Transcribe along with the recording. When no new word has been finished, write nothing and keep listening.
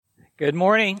Good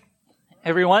morning,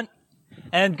 everyone.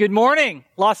 And good morning,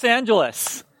 Los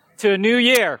Angeles, to a new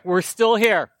year. We're still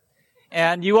here,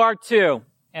 and you are too.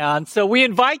 And so we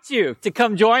invite you to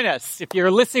come join us. If you're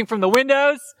listening from the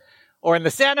windows, or in the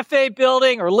Santa Fe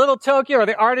building, or Little Tokyo, or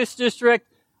the Artist District,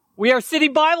 we are City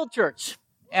Bible Church.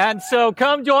 And so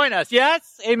come join us.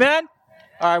 Yes? Amen?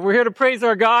 All right, we're here to praise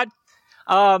our God.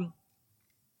 And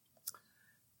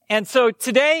so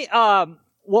today,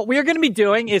 what we're going to be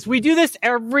doing is we do this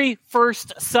every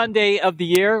first Sunday of the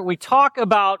year. We talk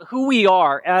about who we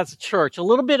are as a church, a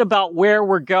little bit about where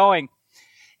we're going.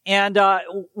 And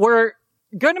we're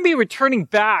going to be returning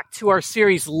back to our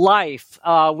series Life,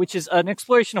 which is an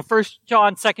exploration of 1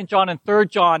 John, 2 John, and 3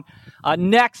 John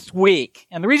next week.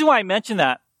 And the reason why I mention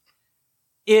that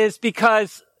is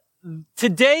because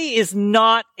today is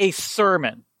not a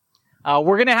sermon.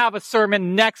 We're going to have a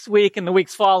sermon next week and the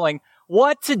weeks following.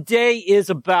 What today is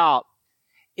about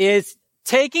is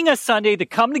taking a Sunday to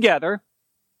come together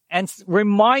and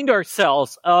remind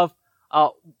ourselves of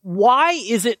why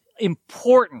is it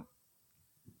important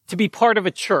to be part of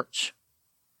a church?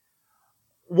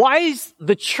 Why is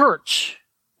the church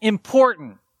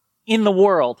important in the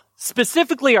world,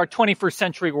 specifically our 21st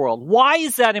century world? Why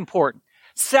is that important?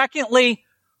 Secondly,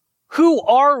 who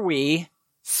are we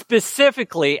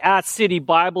specifically at City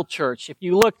Bible Church? If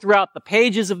you look throughout the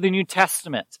pages of the New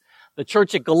Testament, the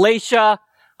church at Galatia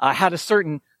had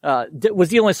was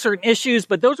dealing with certain issues,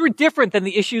 but those were different than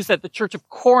the issues that the church of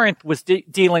Corinth was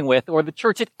dealing with, or the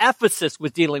church at Ephesus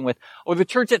was dealing with, or the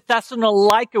church at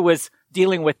Thessalonica was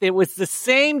dealing with. It was the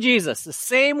same Jesus, the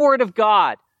same Word of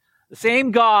God, the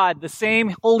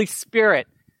same Holy Spirit,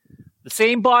 the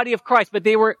same body of Christ, but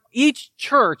each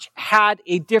church had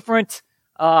a different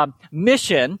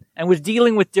mission and was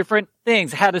dealing with different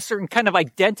things, had a certain kind of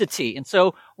identity. And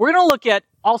so we're going to look at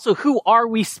also who are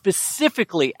we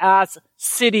specifically as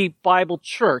City Bible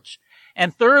Church.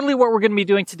 And thirdly, what we're going to be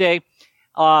doing today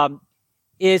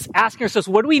is asking ourselves,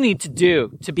 what do we need to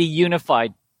do to be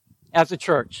unified as a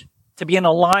church, to be in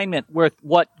alignment with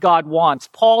what God wants?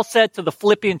 Paul said to the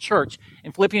Philippian church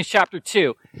in Philippians chapter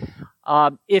 2,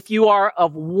 if you are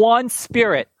of one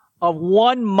spirit, of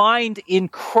one mind in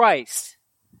Christ,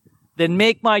 then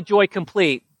make my joy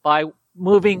complete by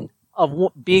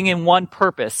being in one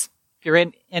purpose. If you're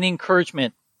in any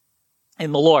encouragement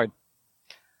in the Lord.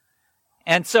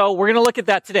 And so we're going to look at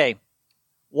that today.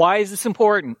 Why is this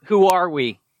important? Who are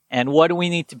we? And what do we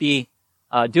need to be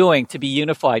doing to be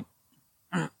unified?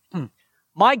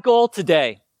 My goal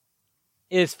today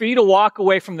is for you to walk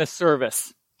away from this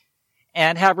service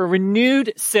and have a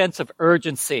renewed sense of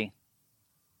urgency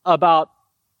about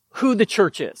who the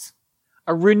church is.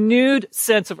 A renewed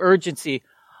sense of urgency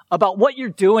about what you're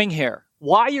doing here,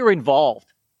 why you're involved.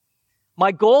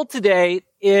 My goal today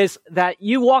is that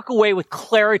you walk away with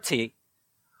clarity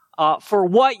for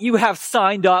what you have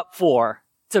signed up for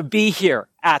to be here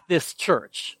at this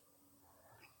church.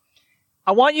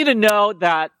 I want you to know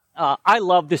that I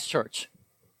love this church.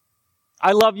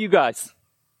 I love you guys.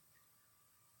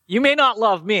 You may not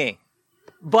love me,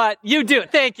 but you do.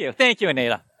 Thank you. Thank you,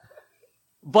 Anita.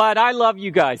 But I love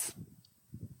you guys.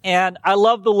 And I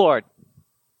love the Lord.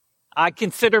 I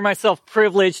consider myself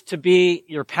privileged to be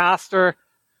your pastor.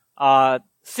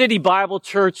 City Bible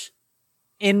Church,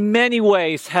 in many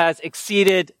ways, has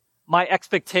exceeded my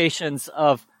expectations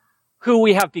of who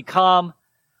we have become.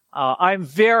 I'm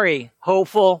very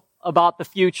hopeful about the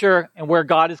future and where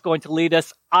God is going to lead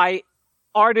us. I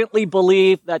ardently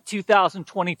believe that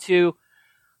 2022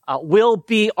 will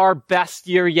be our best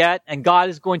year yet, and God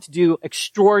is going to do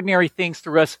extraordinary things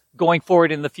through us going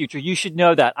forward in the future. You should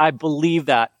know that. I believe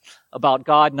that about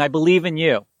God, and I believe in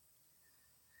you.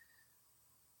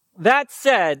 That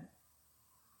said,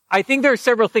 I think there are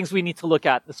several things we need to look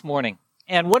at this morning.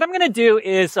 And what I'm going to do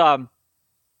is I'm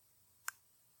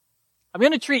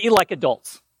going to treat you like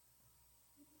adults.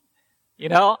 You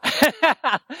know?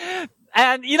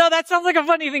 And, that sounds like a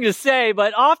funny thing to say,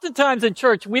 but oftentimes in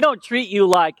church, we don't treat you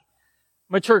like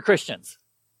mature Christians.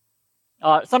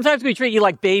 Sometimes we treat you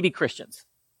like baby Christians.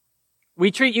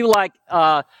 We treat you like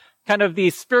kind of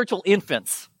these spiritual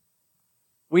infants.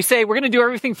 We say, we're going to do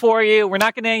everything for you. We're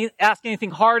not going to ask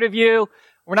anything hard of you.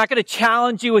 We're not going to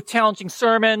challenge you with challenging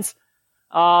sermons.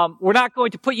 We're not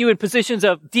going to put you in positions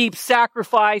of deep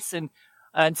sacrifice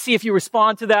and see if you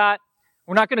respond to that.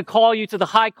 We're not going to call you to the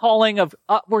high calling of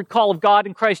upward call of God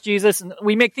in Christ Jesus. And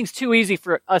we make things too easy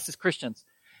for us as Christians.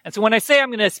 And so when I say I'm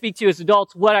going to speak to you as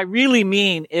adults, what I really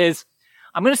mean is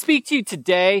I'm going to speak to you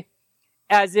today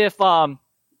as if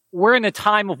we're in a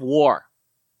time of war.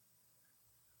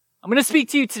 I'm going to speak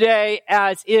to you today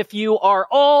as if you are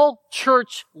all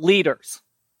church leaders.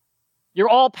 You're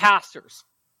all pastors.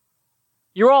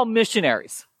 You're all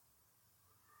missionaries.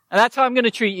 And that's how I'm going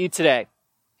to treat you today.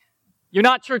 You're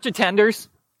not church attenders.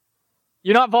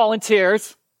 You're not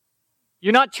volunteers.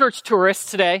 You're not church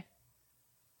tourists today.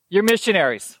 You're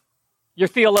missionaries. You're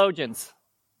theologians.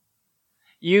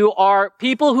 You are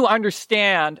people who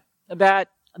understand that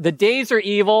the days are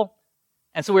evil,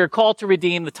 and so we are called to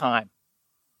redeem the time.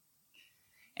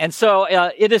 And so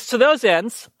it is to those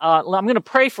ends. I'm going to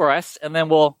pray for us, and then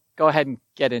we'll go ahead and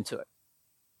get into it.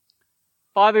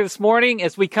 Father, this morning,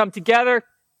 as we come together,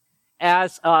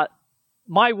 as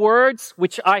my words,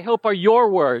 which I hope are your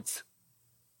words,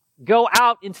 go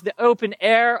out into the open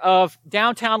air of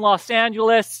downtown Los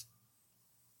Angeles,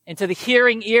 into the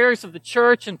hearing ears of the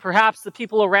church and perhaps the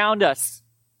people around us.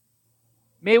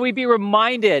 May we be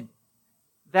reminded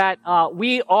that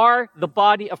we are the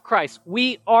body of Christ.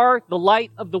 We are the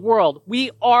light of the world. We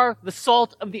are the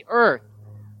salt of the earth.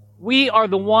 We are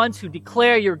the ones who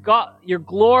declare your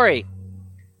glory,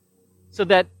 so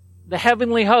that the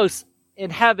heavenly hosts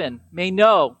in heaven may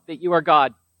know that you are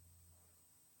God.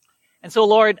 And so,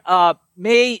 Lord,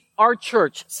 may our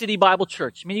church, City Bible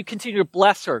Church, may you continue to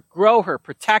bless her, grow her,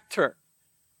 protect her,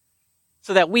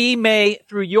 so that we may,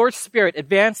 through your Spirit,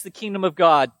 advance the kingdom of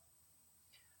God,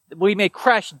 that we may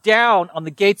crash down on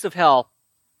the gates of hell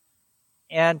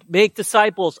and make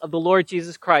disciples of the Lord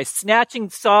Jesus Christ, snatching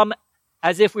some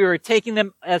as if we were taking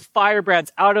them as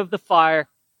firebrands out of the fire,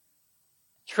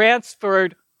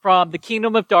 transferred from the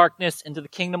kingdom of darkness into the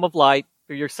kingdom of light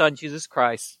through your Son, Jesus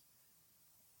Christ.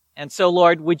 And so,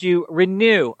 Lord, would you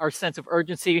renew our sense of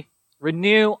urgency,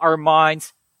 renew our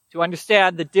minds to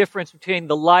understand the difference between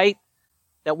the light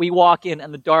that we walk in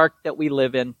and the dark that we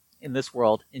live in this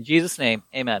world. In Jesus' name,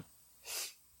 amen.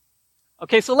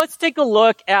 Okay, so let's take a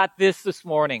look at this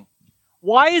morning.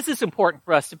 Why is this important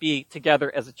for us to be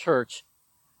together as a church?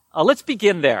 Let's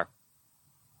begin there.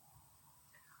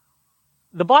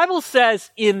 The Bible says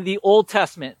in the Old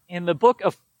Testament, in the book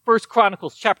of 1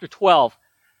 Chronicles chapter 12,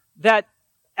 that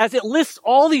as it lists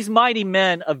all these mighty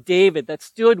men of David that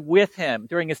stood with him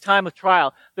during his time of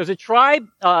trial, there's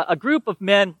a group of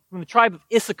men from the tribe of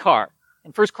Issachar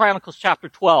in 1 Chronicles chapter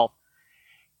 12.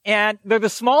 And they're the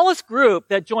smallest group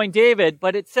that joined David,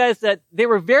 but it says that they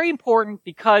were very important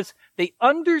because they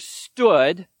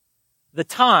understood the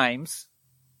times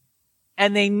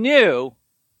and they knew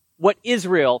what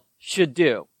Israel should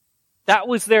do. That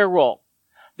was their role.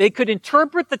 They could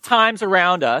interpret the times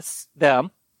around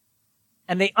them,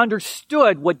 and they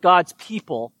understood what God's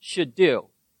people should do.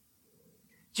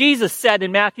 Jesus said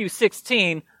in Matthew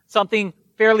 16 something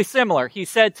fairly similar. He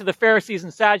said to the Pharisees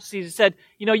and Sadducees, he said,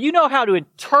 you know how to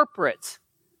interpret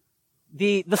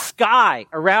the sky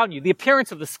around you, the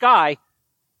appearance of the sky,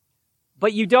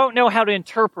 but you don't know how to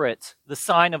interpret the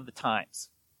sign of the times.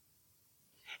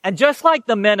 And just like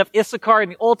the men of Issachar in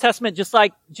the Old Testament, just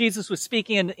like Jesus was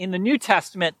speaking in the New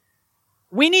Testament,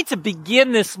 we need to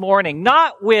begin this morning,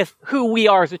 not with who we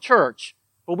are as a church,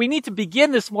 but we need to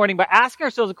begin this morning by asking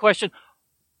ourselves a question,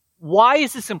 why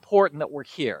is this important that we're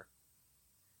here?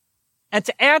 And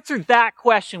to answer that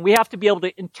question, we have to be able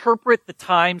to interpret the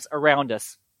times around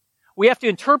us. We have to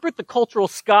interpret the cultural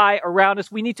sky around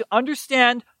us. We need to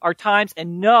understand our times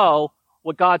and know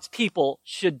what God's people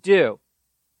should do.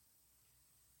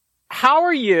 How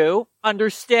are you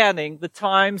understanding the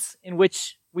times in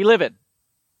which we live in?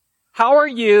 How are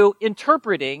you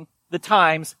interpreting the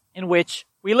times in which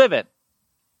we live in?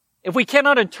 If we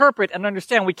cannot interpret and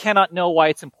understand, we cannot know why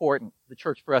it's important, the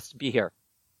church, for us to be here.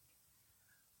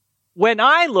 When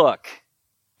I look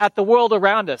at the world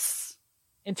around us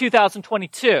in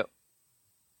 2022,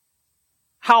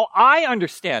 how I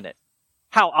understand it,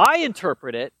 how I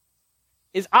interpret it,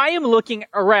 is I am looking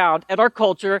around at our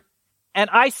culture and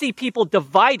I see people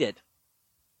divided.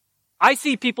 I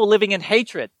see people living in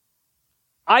hatred.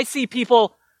 I see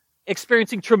people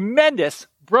experiencing tremendous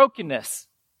brokenness,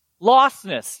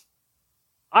 lostness.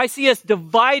 I see us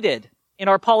divided in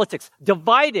our politics,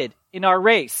 divided in our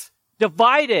race,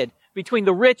 divided between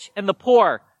the rich and the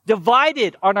poor,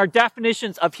 divided on our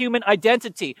definitions of human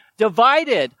identity,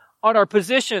 divided on our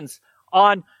positions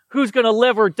on who's going to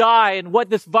live or die and what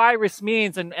this virus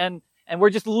means, and we're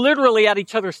just literally at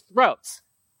each other's throats.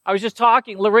 I was just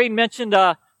talking, Lorraine mentioned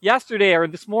yesterday or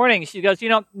this morning, she goes,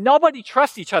 nobody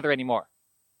trusts each other anymore.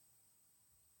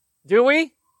 Do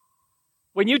we?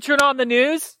 When you turn on the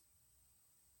news,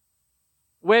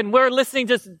 when we're listening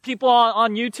to people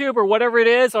on YouTube or whatever it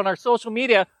is on our social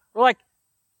media, we're like,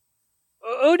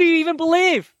 who do you even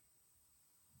believe?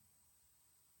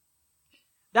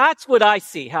 That's what I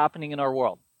see happening in our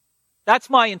world. That's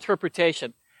my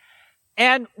interpretation.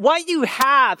 And what you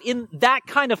have in that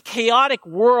kind of chaotic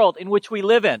world in which we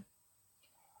live in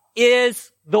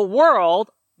is the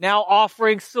world now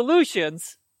offering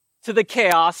solutions to the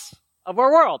chaos of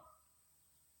our world.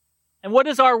 And what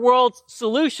is our world's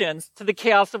solutions to the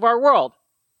chaos of our world?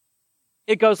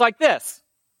 It goes like this.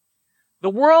 The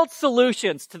world's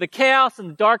solutions to the chaos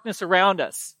and the darkness around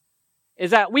us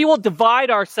is that we will divide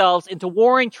ourselves into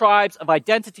warring tribes of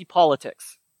identity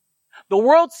politics. The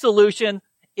world's solution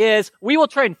is we will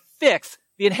try and fix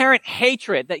the inherent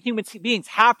hatred that human beings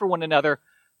have for one another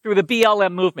through the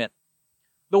BLM movement.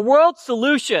 The world's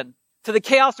solution to the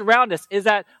chaos around us is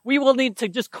that we will need to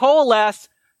just coalesce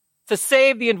to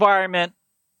save the environment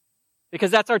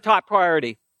because that's our top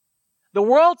priority. The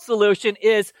world's solution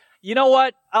is, you know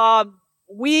what,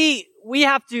 we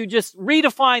have to just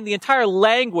redefine the entire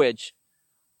language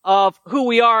of who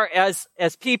we are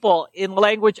as people in the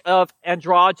language of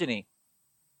androgyny.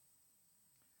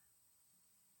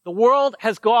 The world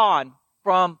has gone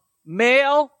from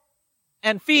male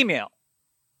and female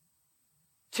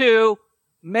to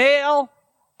male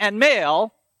and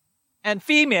female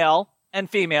and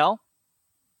female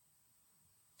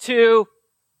to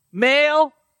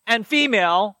male and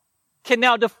female can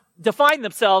now define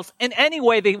themselves in any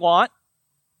way they want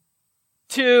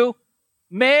to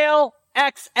male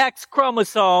XX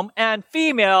chromosome and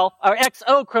female or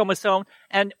XO chromosome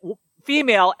and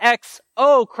female XX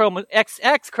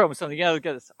chromosome. You know,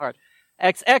 it's hard.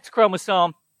 XX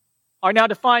chromosome are now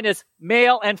defined as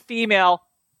male and female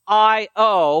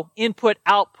IO,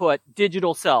 input-output,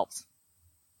 digital selves.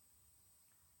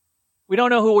 We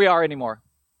don't know who we are anymore.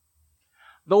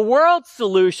 The world's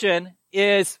solution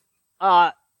is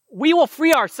we will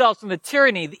free ourselves from the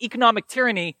tyranny, the economic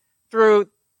tyranny, through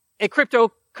a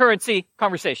cryptocurrency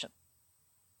conversation.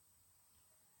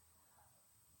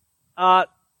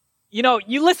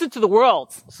 You listen to the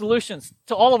world's solutions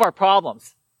to all of our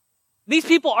problems. These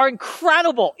people are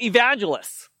incredible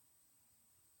evangelists.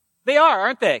 They are,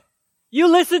 aren't they? You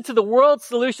listen to the world's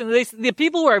solutions, the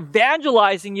people who are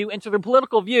evangelizing you into their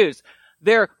political views,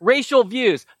 their racial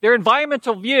views, their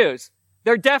environmental views,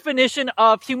 their definition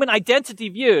of human identity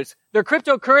views, their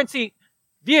cryptocurrency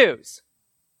views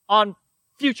on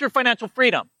future financial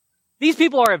freedom. These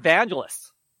people are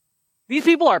evangelists. These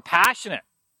people are passionate.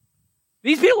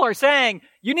 These people are saying,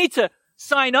 you need to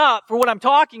sign up for what I'm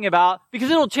talking about because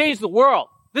it'll change the world.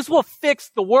 This will fix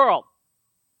the world.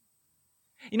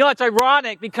 You know, it's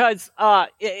ironic because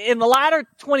in the latter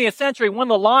 20th century, one of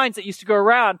the lines that used to go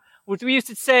around was we used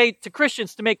to say to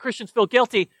Christians to make Christians feel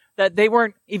guilty that they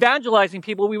weren't evangelizing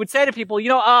people. We would say to people,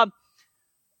 the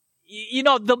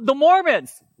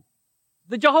Mormons,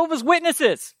 the Jehovah's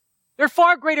Witnesses, they're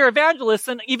far greater evangelists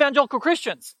than evangelical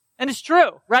Christians. And it's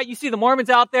true, right? You see the Mormons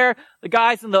out there, the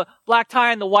guys in the black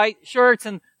tie and the white shirts,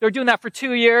 and they're doing that for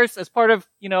 2 years as part of,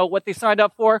 what they signed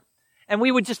up for. And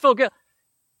we would just feel good.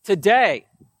 Today,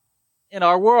 in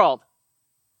our world,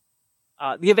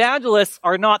 the evangelists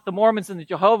are not the Mormons and the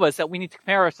Jehovah's that we need to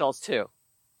compare ourselves to.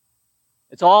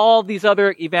 It's all these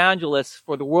other evangelists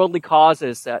for the worldly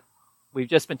causes that we've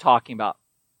just been talking about.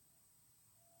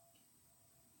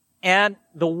 And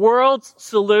the world's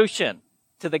solution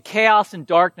to the chaos and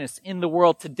darkness in the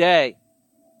world today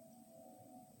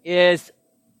is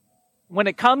when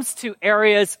it comes to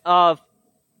areas of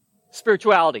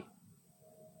spirituality.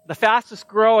 The fastest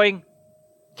growing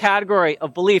category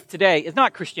of belief today is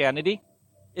not Christianity.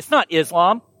 It's not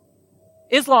Islam.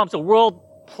 Islam's a world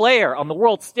player on the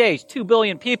world stage, 2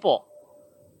 billion people.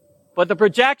 But the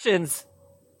projections,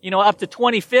 up to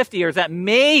 2050 is that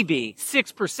maybe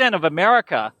 6% of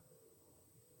America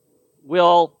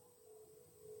will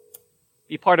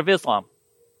be part of Islam.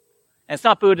 And it's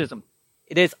not Buddhism.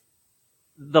 It is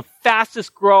the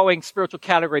fastest growing spiritual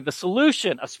category. The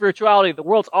solution of spirituality the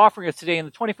world's offering us today in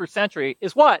the 21st century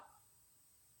is what?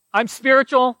 I'm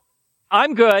spiritual.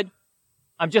 I'm good.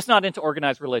 I'm just not into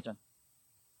organized religion.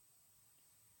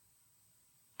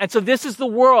 And so this is the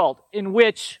world in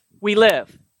which we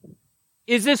live.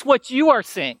 Is this what you are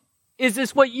seeing? Is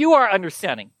this what you are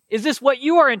understanding? Is this what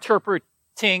you are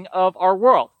interpreting of our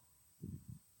world?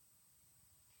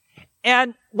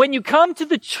 And when you come to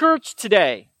the church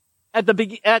today, at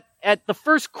the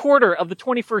first quarter of the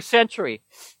 21st century,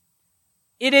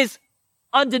 it is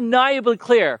undeniably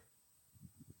clear.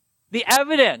 The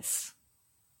evidence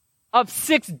of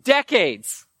 6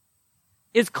 decades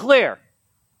is clear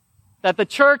that the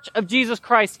Church of Jesus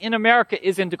Christ in America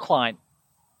is in decline.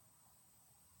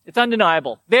 It's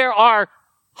undeniable. There are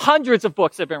hundreds of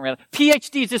books that have been written,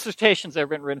 PhD dissertations that have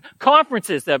been written,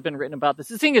 conferences that have been written about this.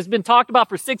 This thing has been talked about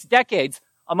for 6 decades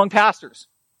among pastors.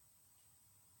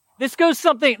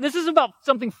 This is about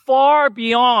something far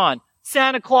beyond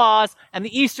Santa Claus and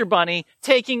the Easter Bunny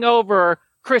taking over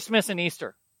Christmas and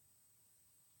Easter.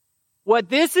 What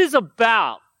this is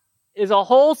about is a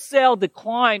wholesale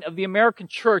decline of the American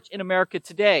church in America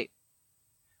today.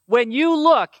 When you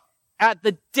look at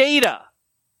the data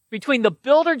between the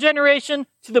builder generation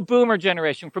to the boomer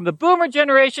generation, from the boomer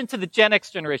generation to the Gen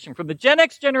X generation, from the Gen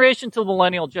X generation to the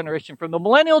millennial generation, from the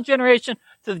millennial generation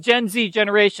to the Gen Z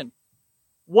generation,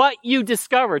 what you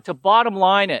discover, to bottom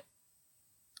line it,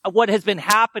 of what has been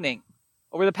happening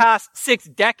over the past 6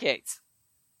 decades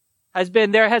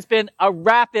there has been a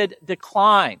rapid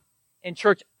decline in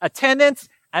church attendance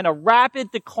and a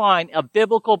rapid decline of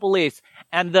biblical beliefs.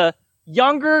 And the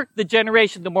younger the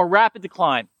generation, the more rapid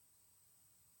decline.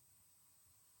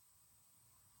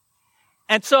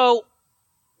 And so,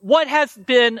 what has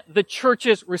been the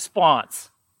church's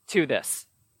response to this?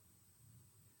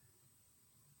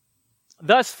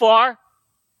 Thus far,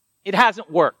 it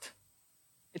hasn't worked.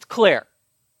 It's clear.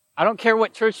 I don't care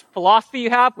what church philosophy you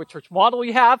have, what church model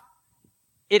you have,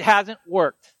 it hasn't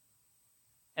worked.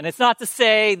 And it's not to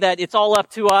say that it's all up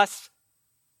to us,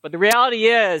 but the reality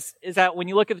is that when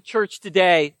you look at the church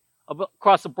today,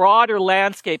 across a broader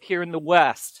landscape here in the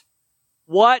West,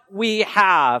 what we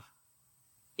have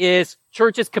is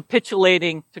churches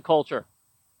capitulating to culture.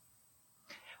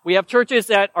 We have churches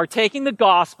that are taking the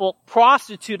gospel,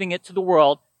 prostituting it to the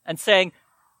world, and saying,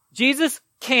 Jesus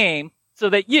came so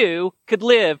that you could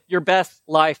live your best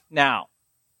life now.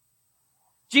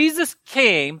 Jesus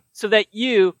came so that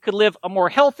you could live a more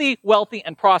healthy, wealthy,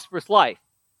 and prosperous life.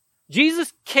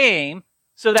 Jesus came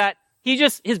so that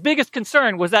his biggest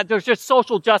concern was that there's just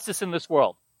social justice in this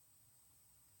world.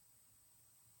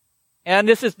 And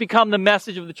this has become the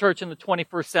message of the church in the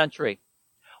 21st century.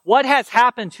 What has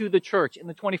happened to the church in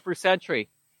the 21st century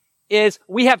is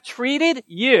we have treated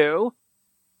you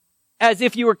as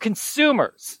if you were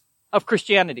consumers of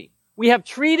Christianity. We have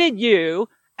treated you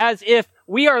as if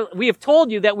we have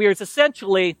told you that we are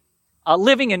essentially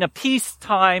living in a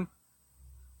peacetime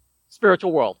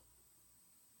spiritual world.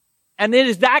 And it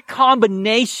is that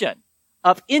combination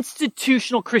of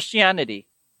institutional Christianity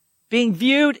being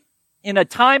viewed in a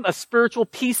time of spiritual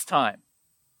peacetime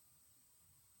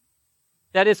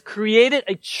that has created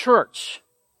a church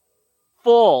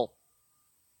full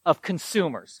of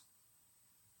consumers.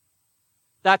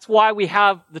 That's why we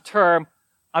have the term,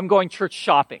 I'm going church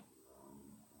shopping.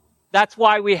 That's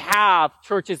why we have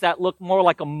churches that look more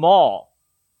like a mall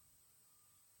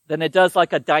than it does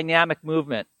like a dynamic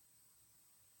movement.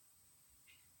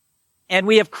 And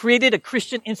we have created a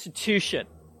Christian institution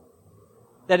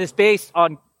that is based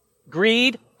on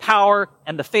greed, power,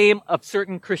 and the fame of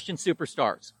certain Christian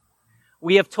superstars.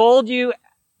 We have told you,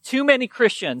 too many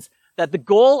Christians, that the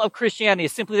goal of Christianity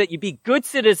is simply that you be good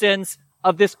citizens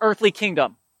of this earthly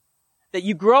kingdom. That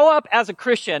you grow up as a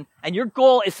Christian and your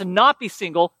goal is to not be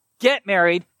single, get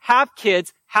married, have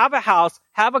kids, have a house,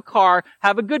 have a car,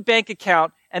 have a good bank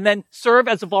account, and then serve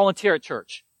as a volunteer at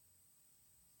church.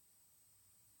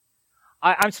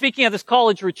 I'm speaking at this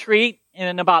college retreat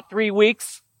in about 3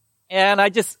 weeks, and I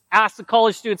just asked the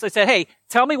college students, I said, hey,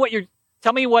 tell me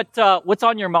what's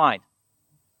on your mind.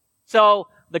 So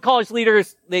the college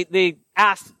leaders, they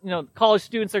asked, college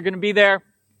students are going to be there,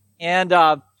 and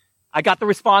I got the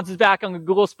responses back on the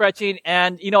Google spreadsheet,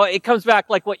 and, it comes back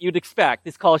like what you'd expect.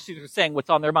 These college students are saying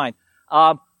what's on their mind.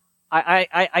 I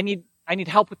need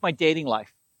help with my dating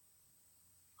life.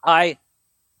 I'm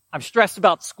stressed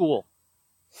about school.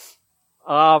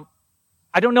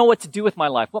 I don't know what to do with my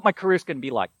life, what my career is going to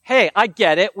be like. Hey, I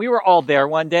get it. We were all there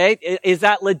one day. Is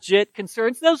that legit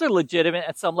concerns? Those are legitimate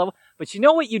at some level. But you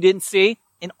know what you didn't see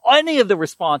in any of the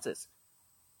responses?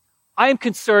 I am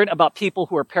concerned about people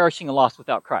who are perishing and lost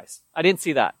without Christ. I didn't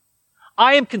see that.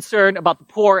 I am concerned about the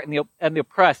poor and the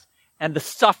oppressed and the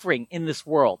suffering in this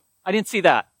world. I didn't see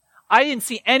that. I didn't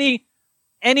see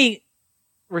any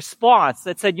response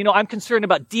that said, I'm concerned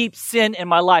about deep sin in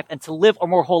my life and to live a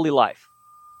more holy life.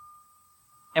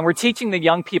 And we're teaching the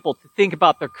young people to think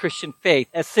about their Christian faith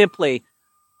as simply,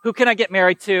 who can I get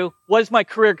married to? What is my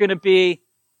career going to be?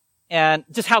 And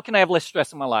just how can I have less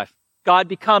stress in my life? God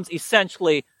becomes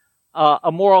essentially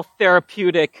a moral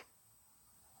therapeutic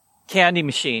candy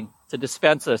machine to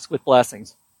dispense us with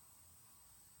blessings.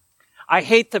 I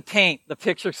hate to paint the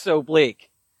picture so bleak,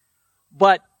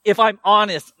 but if I'm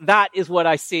honest, that is what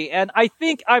I see. And I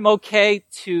think I'm okay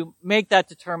to make that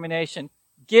determination,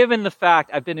 given the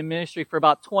fact I've been in ministry for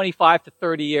about 25 to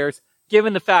 30 years,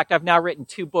 given the fact I've now written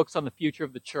 2 books on the future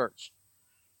of the church.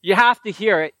 You have to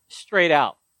hear it straight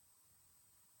out.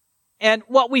 And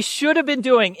what we should have been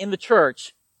doing in the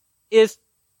church is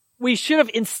we should have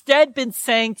instead been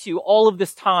saying to you all of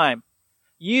this time,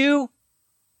 you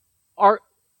are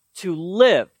to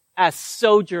live as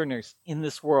sojourners in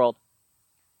this world.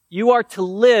 You are to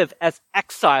live as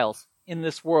exiles in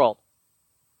this world.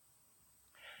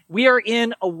 We are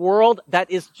in a world that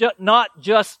is not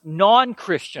just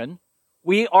non-Christian.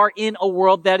 We are in a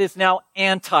world that is now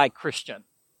anti-Christian.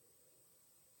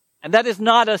 And that is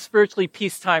not a spiritually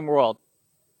peacetime world.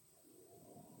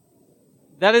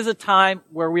 That is a time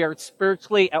where we are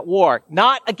spiritually at war,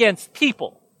 not against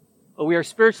people, but we are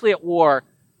spiritually at war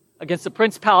against the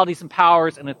principalities and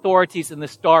powers and authorities in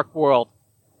this dark world.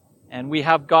 And we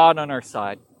have God on our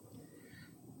side.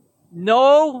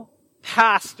 No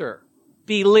pastor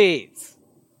believes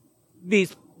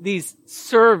these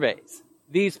surveys,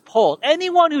 these polls.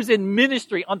 Anyone who's in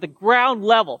ministry on the ground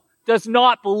level does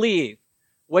not believe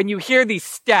when you hear these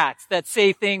stats that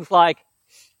say things like,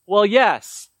 well,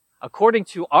 yes, according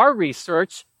to our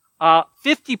research,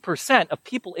 50% of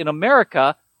people in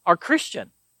America are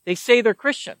Christian. They say they're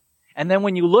Christian. And then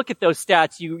when you look at those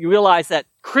stats, you realize that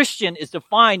Christian is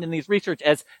defined in these research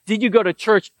as, did you go to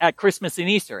church at Christmas and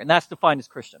Easter? And that's defined as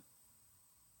Christian.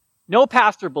 No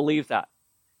pastor believes that.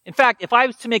 In fact, if I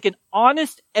was to make an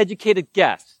honest, educated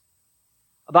guess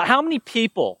about how many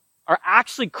people are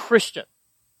actually Christian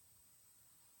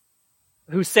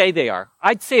who say they are,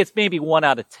 I'd say it's maybe 1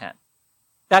 out of 10.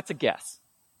 That's a guess.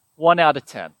 1 out of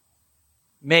 10.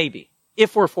 Maybe,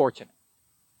 if we're fortunate.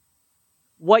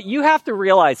 What you have to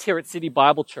realize here at City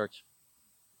Bible Church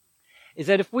is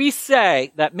that if we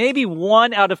say that maybe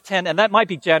 1 out of 10, and that might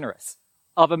be generous,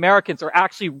 of Americans are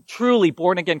actually truly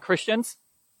born-again Christians,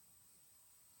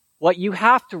 what you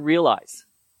have to realize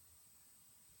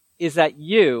is that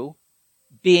you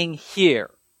being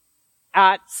here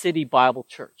at City Bible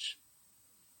Church,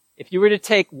 if you were to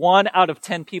take 1 out of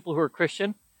 10 people who are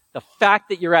Christian, the fact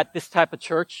that you're at this type of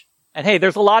church, and hey,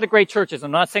 there's a lot of great churches,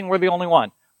 I'm not saying we're the only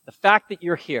one, the fact that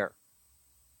you're here,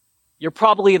 you're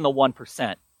probably in the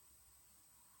 1%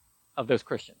 of those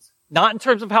Christians. Not in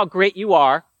terms of how great you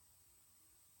are,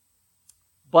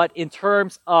 but in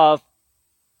terms of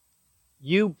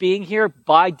you being here,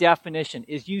 by definition,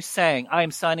 is you saying, I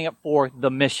am signing up for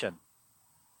the mission.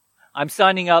 I'm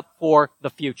signing up for the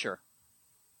future.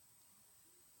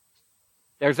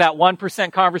 There's that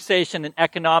 1% conversation in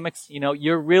economics. You know,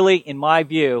 you're really, in my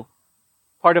view,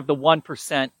 part of the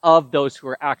 1% of those who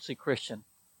are actually Christian.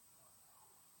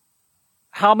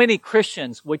 How many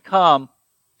Christians would come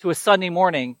to a Sunday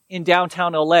morning in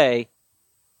downtown LA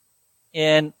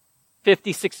in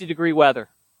 50, 60 degree weather?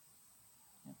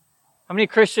 How many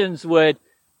Christians would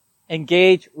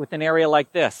engage with an area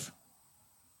like this?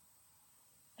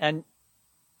 And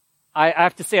I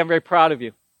have to say I'm very proud of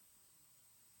you.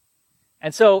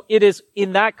 And so it is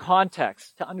in that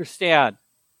context to understand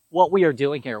what we are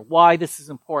doing here, why this is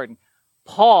important.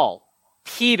 Paul,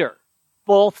 Peter,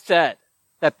 both said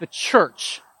that the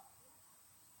church,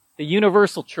 the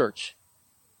universal church,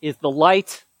 is the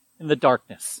light in the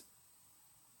darkness.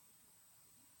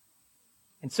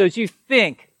 And so as you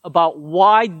think about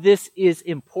why this is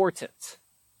important,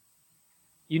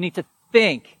 you need to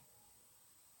think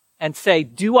and say,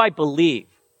 do I believe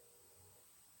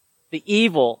the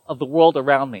evil of the world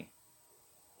around me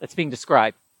that's being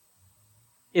described?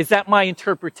 Is that my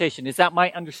interpretation? Is that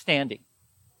my understanding?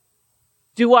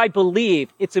 Do I believe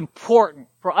it's important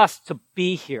for us to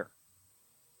be here?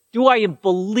 Do I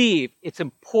believe it's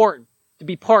important to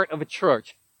be part of a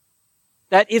church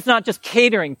that is not just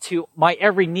catering to my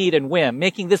every need and whim,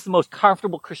 making this the most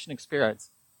comfortable Christian experience,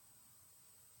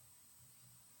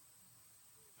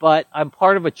 but I'm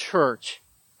part of a church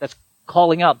that's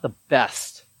calling out the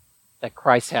best that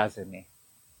Christ has in me?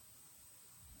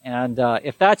 And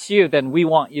if that's you, then we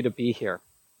want you to be here.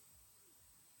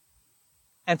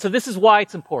 And so this is why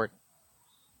it's important.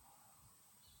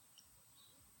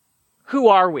 Who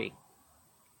are we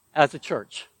as a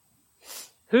church?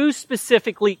 Who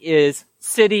specifically is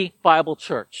City Bible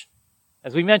Church?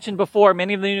 As we mentioned before,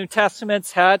 many of the New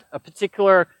Testaments had a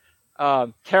particular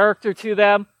character to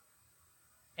them.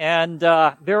 And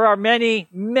there are many,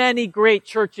 many great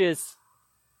churches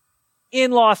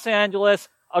in Los Angeles,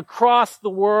 across the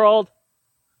world.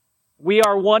 We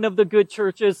are one of the good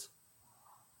churches.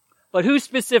 But who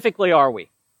specifically are we?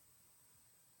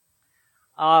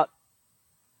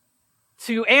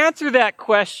 To answer that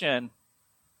question,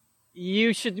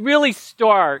 you should really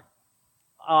start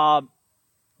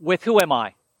with who am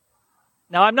I?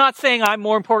 Now, I'm not saying I'm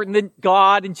more important than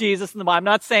God and Jesus and the Bible. I'm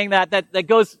not saying that. That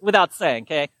goes without saying,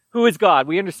 okay? Who is God?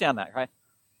 We understand that, right?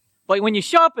 But when you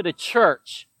show up at a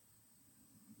church,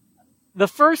 the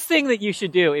first thing that you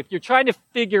should do, if you're trying to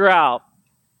figure out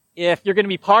if you're going to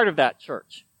be part of that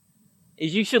church,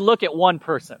 is you should look at one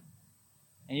person.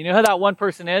 And you know who that one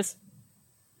person is?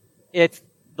 It's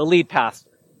the lead pastor.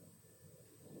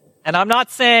 And I'm not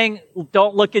saying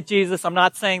don't look at Jesus. I'm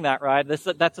not saying that, right?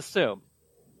 That's assumed.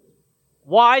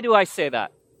 Why do I say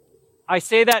that? I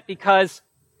say that because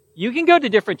you can go to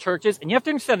different churches, and you have to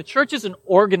understand the church is an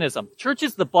organism. The church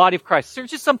is the body of Christ. The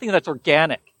church is something that's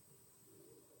organic.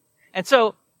 And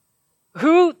so,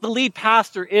 who the lead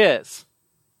pastor is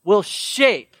will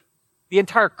shape the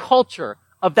entire culture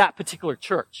of that particular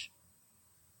church.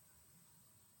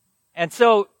 And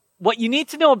so, what you need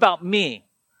to know about me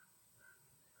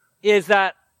is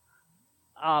that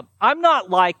I'm not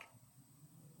like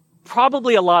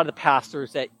probably a lot of the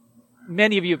pastors that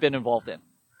many of you have been involved in.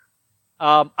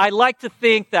 I like to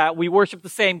think that we worship the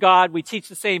same God, we teach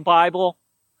the same Bible,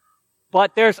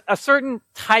 but there's a certain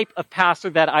type of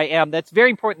pastor that I am that's very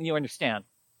important you understand.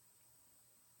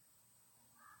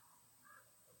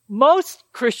 Most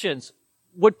Christians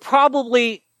would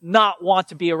probably not want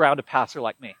to be around a pastor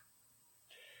like me.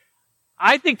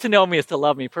 I think to know me is to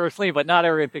love me personally, but not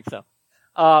everyone thinks so.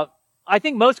 I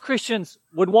think most Christians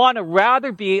would want to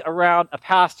rather be around a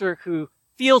pastor who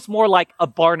feels more like a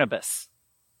Barnabas.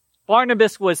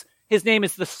 Barnabas his name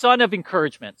is the son of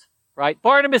encouragement, right?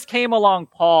 Barnabas came along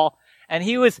Paul, and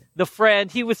he was the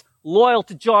friend. He was loyal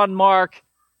to John Mark.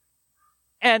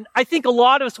 And I think a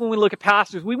lot of us, when we look at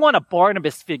pastors, we want a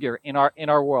Barnabas figure in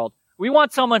our world. We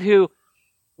want someone who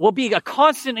will be a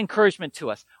constant encouragement to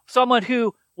us. Someone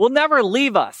who will never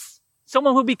leave us.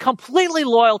 Someone who will be completely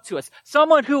loyal to us.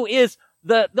 Someone who is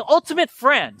the ultimate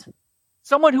friend.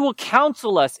 Someone who will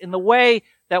counsel us in the way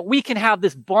that we can have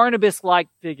this Barnabas-like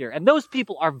figure. And those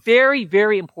people are very,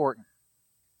 very important.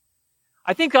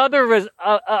 I think other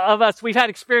of us, we've had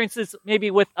experiences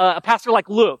maybe with a pastor like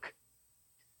Luke.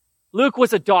 Luke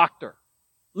was a doctor.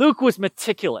 Luke was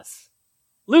meticulous.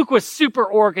 Luke was super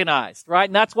organized, right?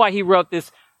 And that's why he wrote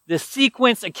this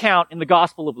sequence account in the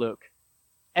Gospel of Luke.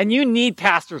 And you need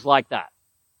pastors like that.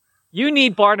 You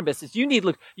need Barnabases. You need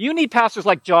Luke. You need pastors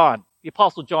like John, the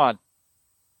Apostle John,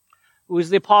 who is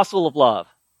the apostle of love,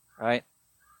 right?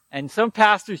 And some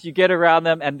pastors, you get around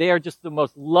them, and they are just the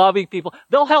most loving people.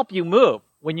 They'll help you move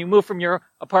when you move from your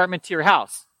apartment to your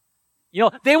house. You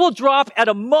know, they will drop at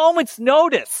a moment's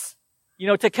notice,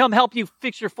 to come help you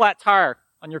fix your flat tire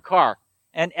on your car.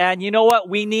 And you know what?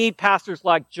 We need pastors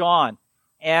like John.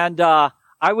 And I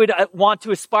would want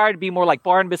to aspire to be more like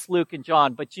Barnabas, Luke, and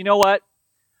John. But you know what?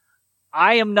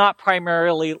 I am not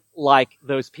primarily like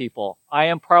those people. I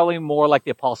am probably more like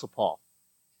the Apostle Paul.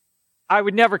 I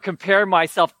would never compare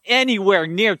myself anywhere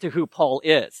near to who Paul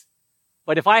is.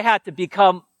 But if I had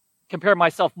to compare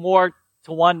myself more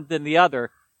to one than the other,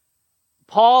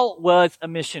 Paul was a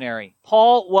missionary.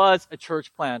 Paul was a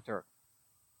church planter.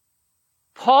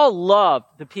 Paul loved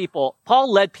the people.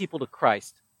 Paul led people to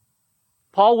Christ.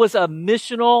 Paul was a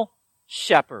missional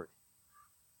shepherd.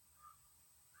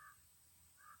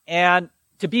 And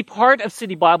to be part of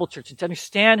City Bible Church and to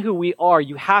understand who we are,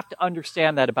 you have to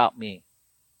understand that about me.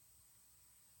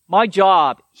 My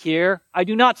job here, I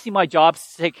do not see my job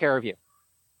to take care of you.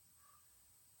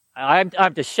 I'm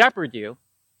to shepherd you,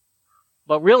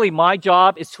 but really my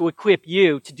job is to equip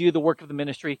you to do the work of the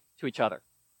ministry to each other.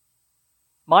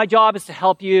 My job is to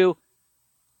help you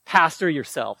pastor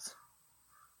yourselves.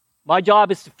 My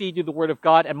job is to feed you the Word of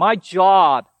God, and my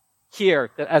job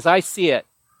here, as I see it,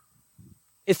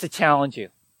 is to challenge you.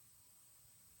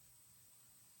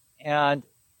 And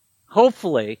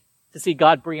hopefully to see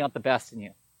God bring out the best in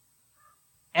you.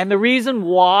 And the reason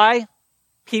why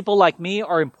people like me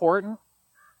are important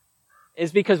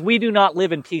is because we do not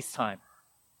live in peacetime.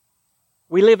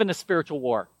 We live in a spiritual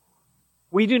war.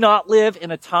 We do not live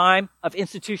in a time of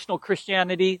institutional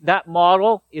Christianity. That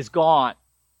model is gone.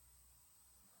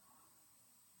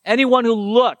 Anyone who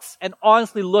looks and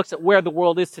honestly looks at where the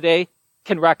world is today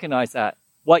can recognize that.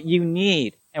 What you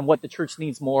need and what the church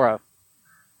needs more of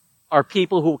are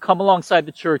people who will come alongside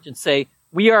the church and say,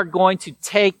 we are going to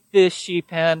take this sheep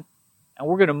pen and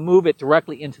we're going to move it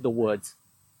directly into the woods.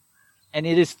 And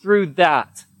it is through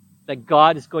that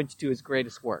God is going to do His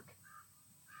greatest work.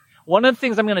 One of the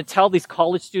things I'm going to tell these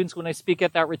college students when I speak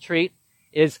at that retreat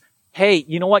is, hey,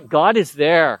 you know what? God is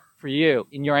there for you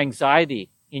in your anxiety,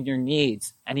 in your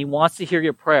needs, and He wants to hear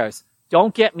your prayers.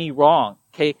 Don't get me wrong,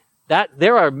 okay?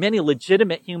 There are many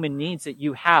legitimate human needs that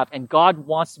you have, and God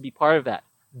wants to be part of that.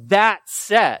 That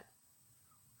said,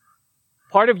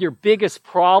 part of your biggest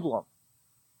problem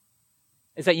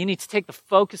is that you need to take the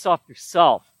focus off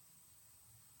yourself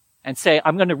and say,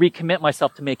 I'm going to recommit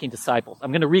myself to making disciples.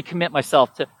 I'm going to recommit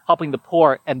myself to helping the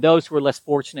poor and those who are less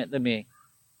fortunate than me.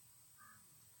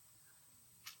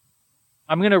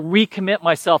 I'm going to recommit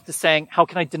myself to saying, how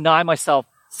can I deny myself,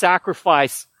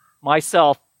 sacrifice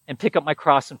myself, and pick up my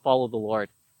cross and follow the Lord?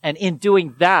 And in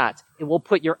doing that, it will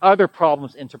put your other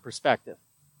problems into perspective.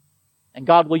 And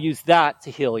God will use that to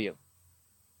heal you.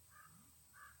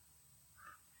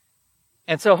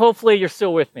 And so hopefully you're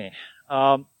still with me.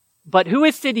 But who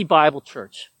is City Bible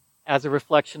Church as a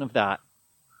reflection of that?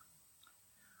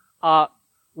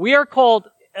 We are called,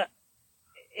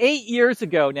 8 years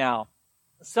ago now,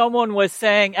 someone was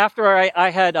saying, after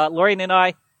I had, Lorraine and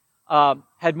I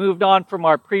had moved on from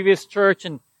our previous church,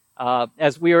 and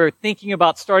as we were thinking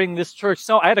about starting this church,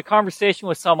 so I had a conversation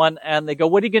with someone, and they go,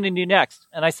 what are you going to do next?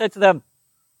 And I said to them,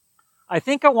 I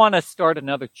think I want to start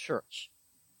another church.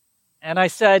 And I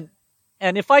said,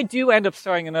 and if I do end up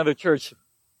starting another church,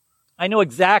 I know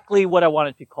exactly what I want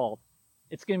it to be called.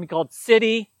 It's going to be called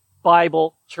City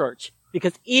Bible Church,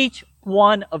 because each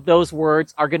one of those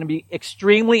words are going to be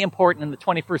extremely important in the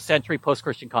 21st century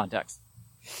post-Christian context.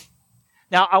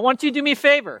 Now, I want you to do me a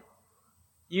favor.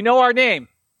 You know our name.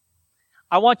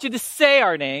 I want you to say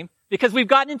our name, because we've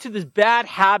gotten into this bad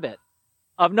habit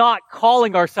of not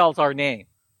calling ourselves our name.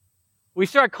 We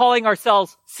start calling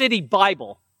ourselves City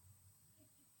Bible.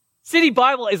 City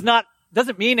Bible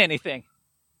doesn't mean anything.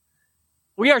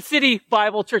 We are City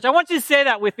Bible Church. I want you to say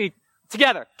that with me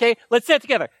together, okay? Let's say it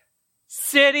together.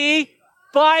 City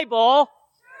Bible.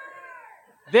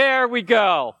 There we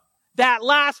go. That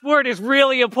last word is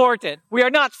really important. We are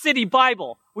not City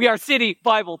Bible. We are City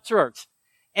Bible Church.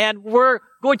 And we're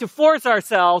going to force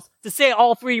ourselves to say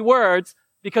all three words,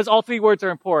 because all three words are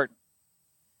important.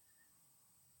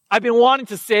 I've been wanting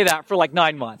to say that for like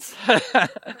 9 months.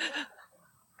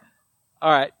 All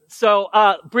right. So,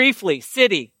 briefly,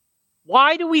 city.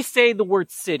 Why do we say the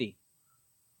word city?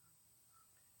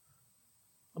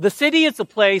 The city is a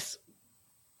place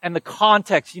and the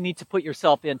context you need to put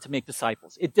yourself in to make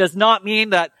disciples. It does not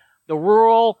mean that the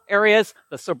rural areas,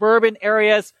 the suburban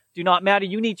areas do not matter.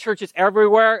 You need churches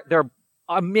everywhere. There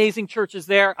are amazing churches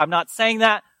there. I'm not saying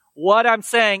that. What I'm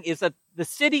saying is that the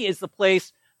city is the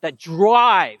place that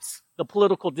drives the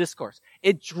political discourse.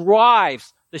 It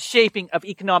drives the shaping of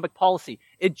economic policy.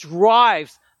 It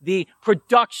drives the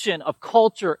production of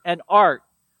culture and art.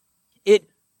 It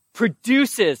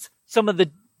produces some of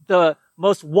the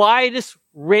most widest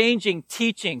ranging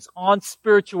teachings on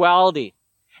spirituality.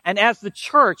 And as the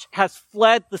church has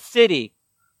fled the city,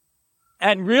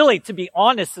 and really, to be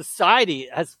honest, society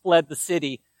has fled the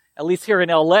city, at least here in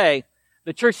LA,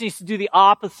 the church needs to do the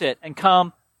opposite and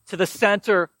come to the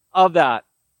center of that.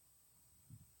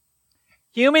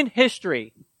 Human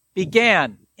history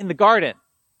began in the garden,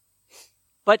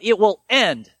 but it will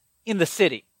end in the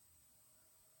city.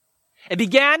 It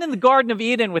began in the Garden of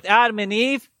Eden with Adam and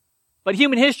Eve, but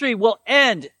human history will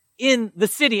end in the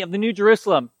city of the New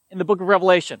Jerusalem in the book of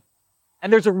Revelation.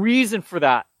 And there's a reason for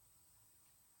that.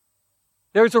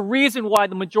 There's a reason why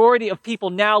the majority of people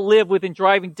now live within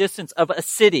driving distance of a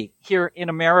city here in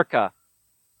America.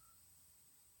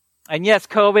 And yes,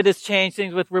 COVID has changed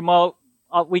things with remote.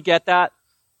 We get that.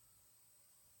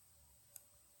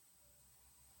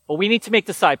 But we need to make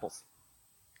disciples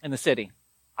in the city.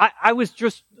 I was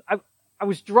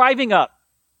driving up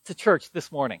to church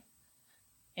this morning.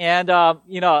 And,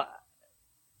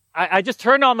 I just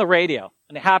turned on the radio.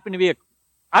 And it happened to be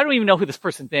I don't even know who this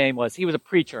person's name was. He was a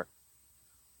preacher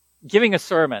giving a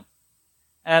sermon.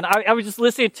 And I was just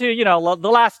listening to,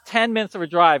 the last 10 minutes of a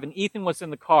drive, and Ethan was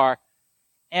in the car.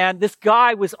 And this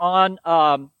guy was on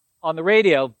the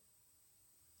radio,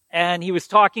 and he was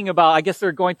talking about, I guess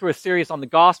they're going through a series on the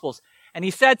Gospels, and he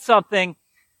said something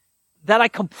that I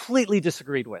completely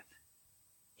disagreed with.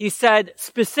 He said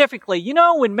specifically,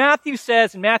 when Matthew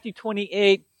says in Matthew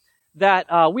 28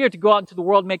 that we are to go out into the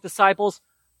world and make disciples,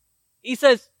 he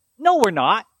says, no, we're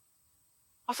not.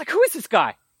 I was like, who is this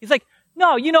guy? He's like,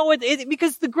 no,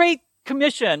 because the Great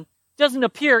Commission doesn't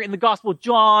appear in the Gospel of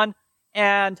John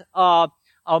and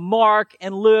Mark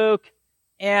and Luke.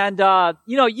 And,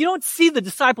 you don't see the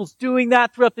disciples doing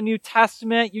that throughout the New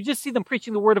Testament. You just see them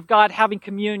preaching the Word of God, having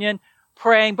communion,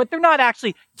 praying, but they're not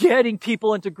actually getting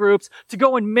people into groups to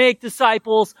go and make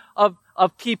disciples of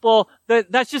people.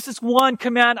 That's just this one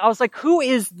command. I was like, who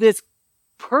is this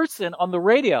person on the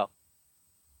radio?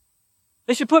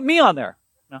 They should put me on there.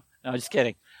 No, just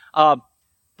kidding.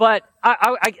 But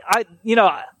I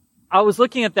was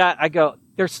looking at that. I go,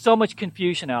 there's so much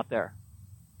confusion out there.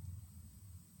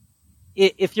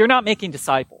 If you're not making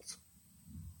disciples,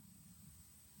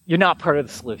 you're not part of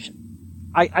the solution.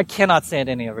 I cannot say it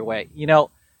any other way.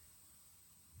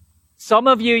 Some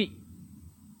of you,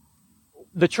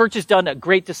 the church has done a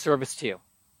great disservice to you.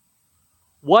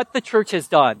 What the church has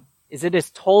done is it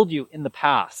has told you in the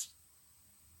past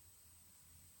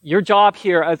Your job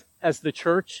here as the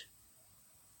church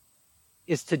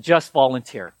is to just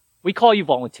volunteer. We call you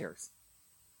volunteers.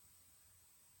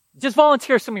 Just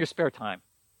volunteer some of your spare time.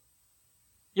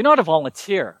 You're not a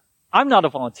volunteer. I'm not a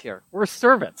volunteer. We're a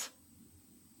servant.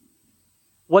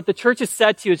 What the church has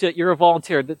said to you is that you're a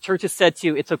volunteer. The church has said to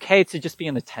you, it's okay to just be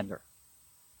an attender.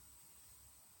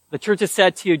 The church has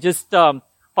said to you, just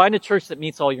find a church that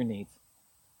meets all your needs.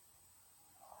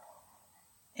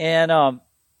 And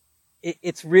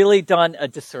it's really done a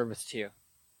disservice to you.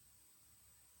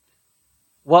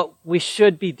 What we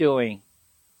should be doing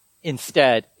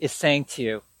instead is saying to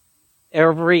you,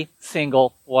 every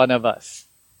single one of us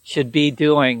should be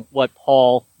doing what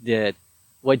Paul did,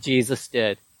 what Jesus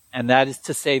did, and that is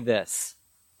to say this: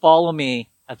 follow me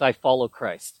as I follow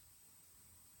Christ.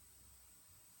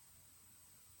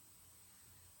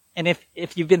 And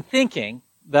if you've been thinking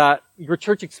that your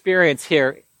church experience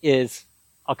here is,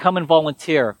 I'll come and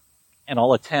volunteer and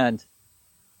I'll attend,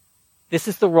 this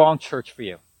is the wrong church for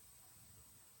you.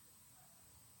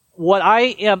 What I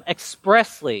am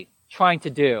expressly trying to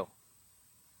do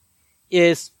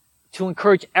is to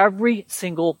encourage every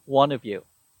single one of you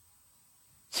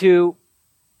to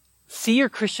see your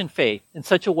Christian faith in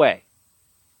such a way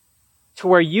to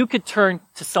where you could turn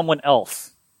to someone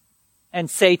else and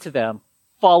say to them,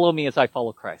 follow me as I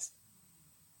follow Christ.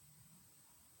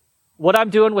 What I'm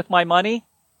doing with my money,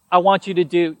 I want you to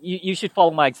do, you should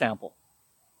follow my example.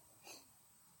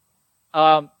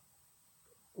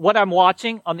 What I'm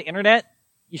watching on the internet,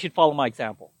 you should follow my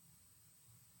example.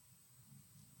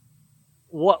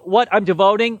 What I'm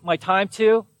devoting my time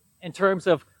to in terms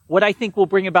of what I think will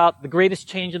bring about the greatest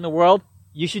change in the world,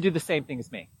 you should do the same thing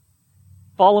as me.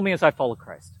 Follow me as I follow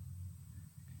Christ.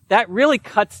 That really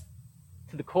cuts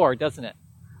to the core, doesn't it?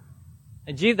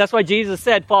 And that's why Jesus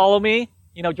said, follow me.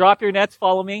 Drop your nets,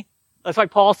 follow me. That's why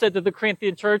Paul said to the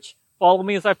Corinthian church, follow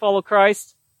me as I follow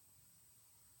Christ.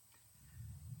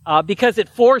 Because it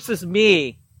forces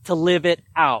me to live it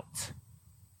out.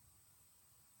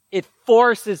 It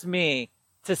forces me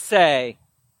to say,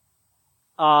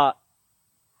 I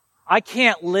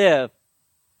can't live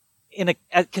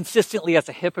consistently as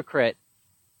a hypocrite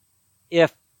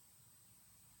if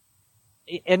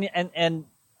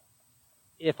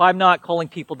I'm not calling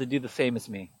people to do the same as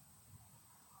me.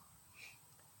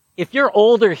 If you're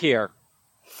older here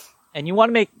and you want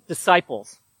to make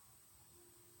disciples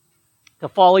to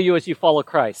follow you as you follow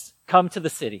Christ, come to the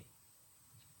city.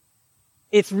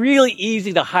 It's really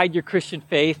easy to hide your Christian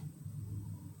faith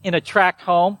in a tract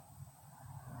home.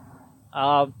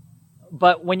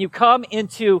 But when you come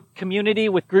into community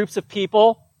with groups of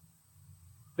people,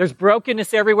 there's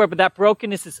brokenness everywhere, but that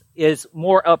brokenness is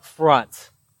more up front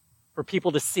for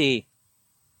people to see.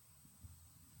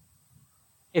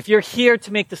 If you're here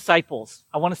to make disciples,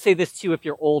 I want to say this to you if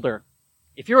you're older.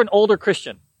 If you're an older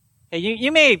Christian,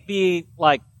 you may be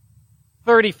like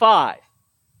 35,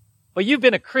 but you've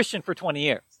been a Christian for 20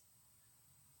 years.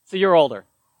 So you're older.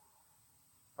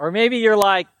 Or maybe you're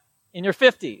like in your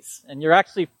 50s and you're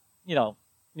actually,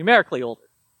 numerically older.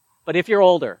 But if you're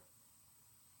older,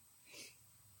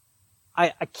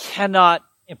 I cannot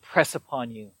impress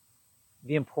upon you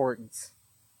the importance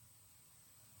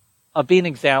of being an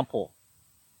example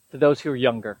to those who are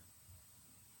younger.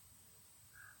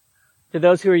 To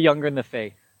those who are younger in the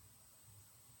faith.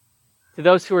 To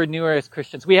those who are newer as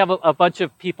Christians. We have a bunch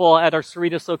of people at our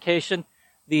Cerritos location.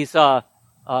 These,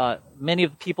 many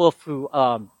of the people who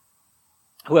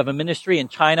have a ministry in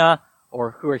China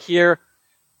or who are here.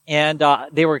 And,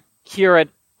 they were here at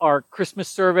our Christmas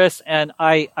service, and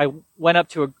I went up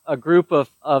to a group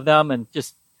of them, and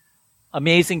just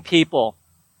amazing people.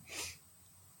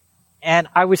 And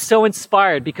I was so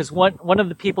inspired because one of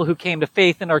the people who came to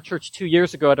faith in our church 2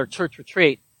 years ago at our church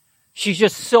retreat, she's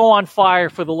just so on fire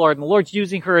for the Lord, and the Lord's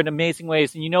using her in amazing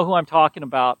ways, and you know who I'm talking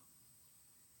about.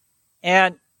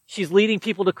 And she's leading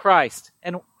people to Christ.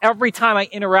 And every time I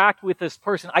interact with this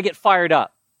person, I get fired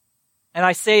up. And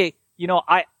I say,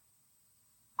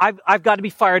 I've got to be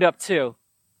fired up too,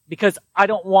 because I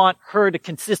don't want her to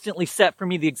consistently set for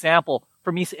me the example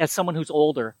for me as someone who's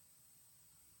older.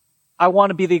 I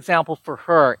want to be the example for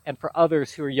her and for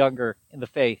others who are younger in the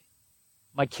faith.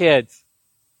 My kids.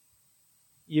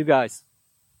 You guys.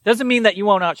 Doesn't mean that you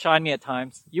won't outshine me at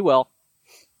times. You will.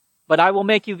 But I will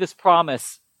make you this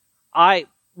promise. I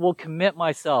will commit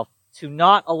myself to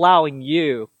not allowing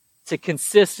you to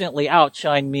consistently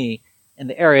outshine me in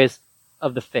the areas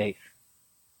of the faith.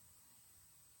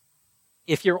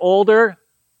 If you're older,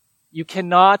 you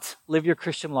cannot live your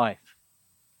Christian life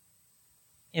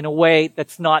in a way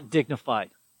that's not dignified,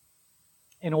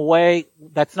 in a way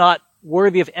that's not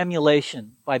worthy of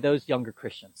emulation by those younger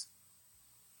Christians.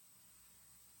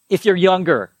 If you're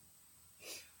younger,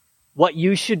 what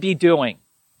you should be doing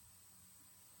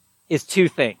is two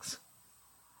things.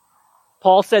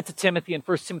 Paul said to Timothy in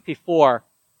 1 Timothy 4,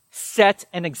 set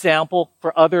an example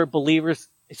for other believers,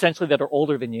 essentially that are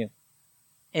older than you,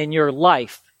 in your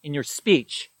life, in your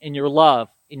speech, in your love,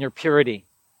 in your purity.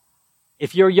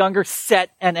 If you're younger,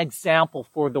 set an example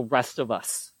for the rest of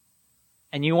us.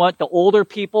 And you want the older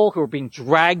people who are being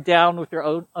dragged down with their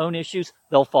own issues,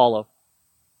 they'll follow.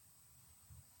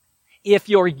 If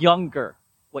you're younger,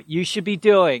 what you should be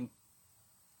doing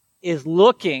is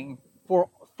looking for,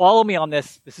 follow me on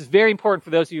this. This is very important for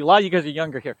those of you, a lot of you guys are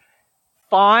younger here.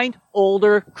 Find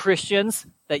older Christians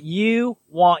that you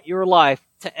want your life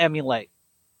to emulate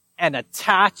and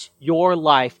attach your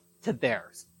life to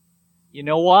theirs. You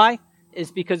know why? It's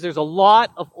because there's a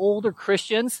lot of older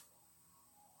Christians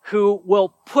who will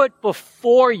put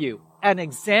before you an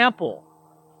example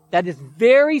that is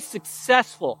very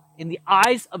successful in the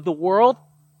eyes of the world.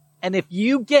 And if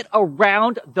you get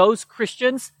around those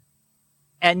Christians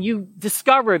and you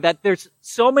discover that there's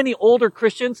so many older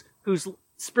Christians whose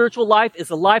spiritual life is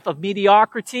a life of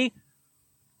mediocrity,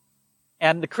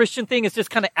 and the Christian thing is just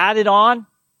kind of added on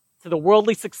to the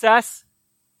worldly success,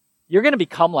 you're going to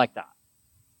become like that.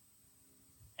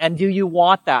 And do you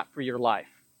want that for your life?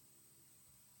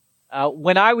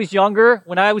 When I was younger,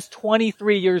 when I was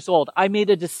 23 years old, I made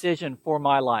a decision for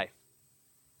my life.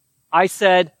 I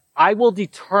said, I will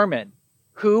determine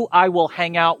who I will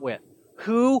hang out with,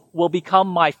 who will become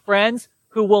my friends,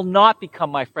 who will not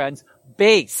become my friends,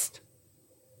 based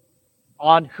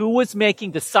on who was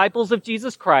making disciples of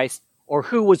Jesus Christ or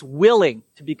who was willing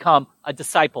to become a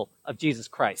disciple of Jesus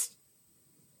Christ.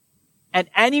 And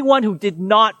anyone who did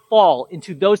not fall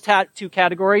into those two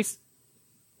categories,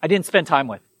 I didn't spend time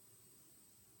with.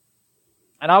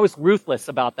 And I was ruthless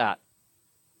about that.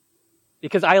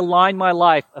 Because I aligned my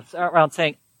life around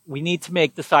saying, we need to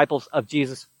make disciples of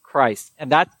Jesus Christ.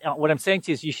 And that, what I'm saying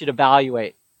to you is you should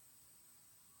evaluate.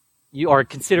 You or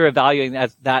consider evaluating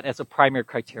that as a primary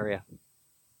criteria.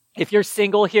 If you're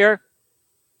single here,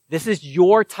 this is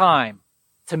your time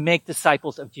to make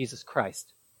disciples of Jesus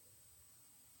Christ.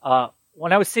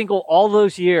 When I was single all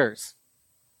those years,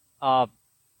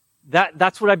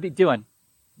 that's what I'd be doing.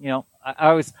 You know,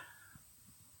 I was,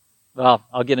 well,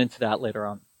 I'll get into that later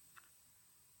on.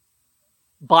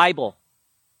 Bible.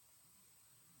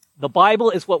 The Bible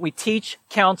is what we teach,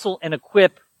 counsel, and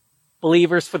equip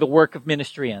believers for the work of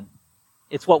ministry in.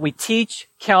 It's what we teach,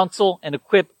 counsel, and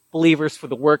equip believers for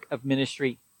the work of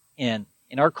ministry in.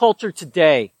 In our culture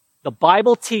today, the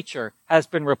Bible teacher has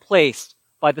been replaced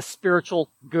by the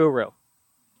spiritual guru.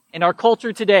 In our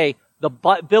culture today, the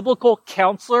biblical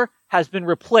counselor has been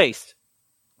replaced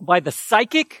by the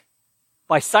psychic,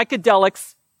 by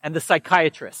psychedelics, and the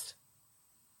psychiatrist.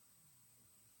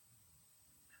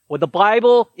 What the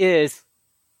Bible is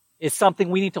something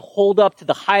we need to hold up to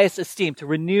the highest esteem, to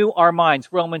renew our minds,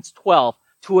 Romans 12,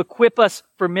 to equip us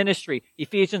for ministry,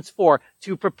 Ephesians 4,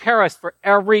 to prepare us for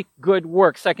every good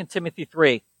work, 2 Timothy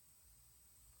 3.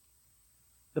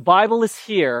 The Bible is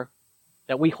here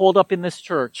that we hold up in this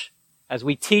church as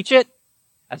we teach it,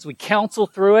 as we counsel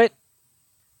through it,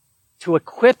 to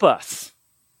equip us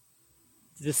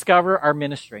to discover our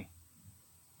ministry.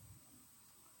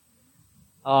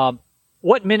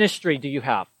 What ministry do you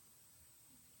have?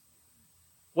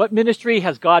 What ministry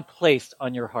has God placed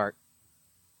on your heart?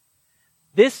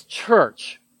 This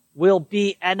church will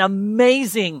be an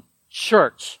amazing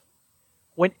church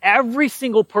when every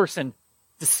single person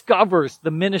discovers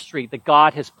the ministry that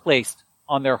God has placed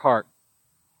on their heart.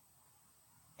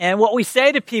 And what we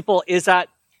say to people is that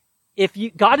if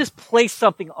God has placed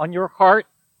something on your heart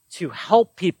to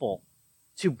help people,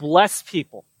 to bless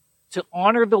people, to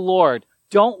honor the Lord,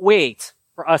 don't wait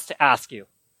for us to ask you.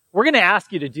 We're going to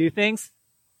ask you to do things,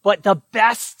 but the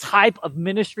best type of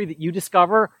ministry that you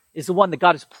discover is the one that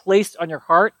God has placed on your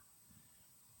heart.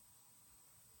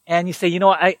 And you say, you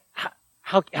know,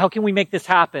 how can we make this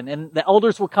happen? And the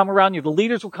elders will come around you, the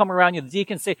leaders will come around you, the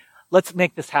deacons say, let's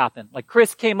make this happen. Like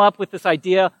Chris came up with this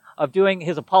idea of doing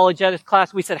his apologetics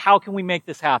class. We said, how can we make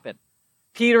this happen?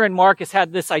 Peter and Marcus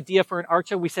had this idea for an art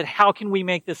show. We said, how can we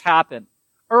make this happen?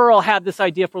 Earl had this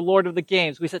idea for Lord of the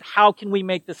Games. We said, how can we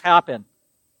make this happen?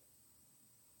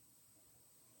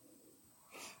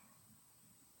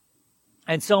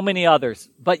 And so many others.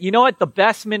 But you know what? The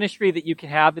best ministry that you can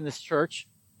have in this church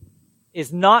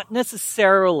is not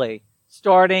necessarily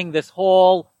starting this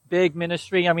whole big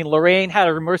ministry. I mean, Lorraine had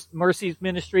her Mercy's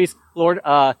Ministries,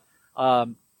 Olive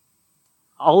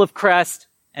Crest,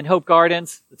 and Hope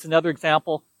Gardens. That's another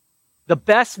example. The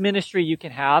best ministry you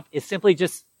can have is simply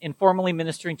just informally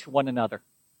ministering to one another.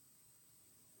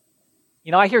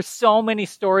 I hear so many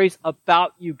stories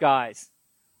about you guys.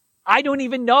 I don't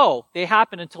even know they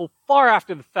happen until far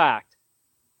after the fact,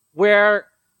 where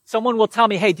someone will tell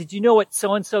me, hey, did you know what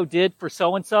so-and-so did for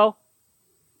so-and-so?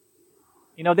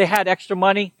 They had extra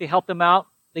money. They helped them out.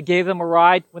 They gave them a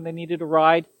ride when they needed a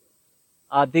ride.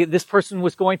 This person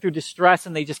was going through distress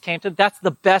and they just came to them. That's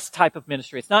the best type of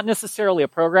ministry. It's not necessarily a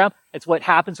program. It's what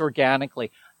happens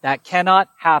organically. That cannot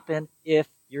happen if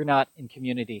you're not in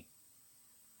community.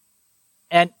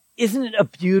 And isn't it a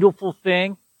beautiful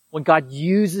thing when God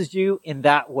uses you in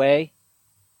that way?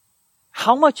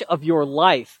 How much of your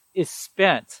life is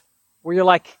spent where you're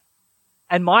like,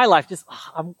 and my life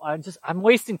I'm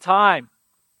wasting time.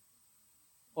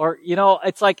 Or,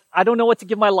 it's like, I don't know what to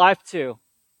give my life to.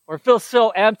 Or it feels so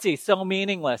empty, so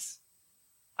meaningless.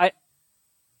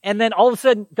 And then all of a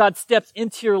sudden, God steps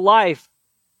into your life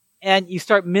and you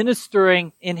start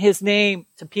ministering in His name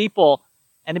to people,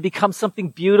 and it becomes something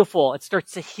beautiful. It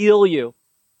starts to heal you.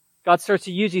 God starts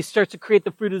to use you. He starts to create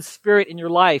the fruit of the Spirit in your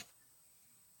life.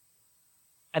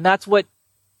 And that's what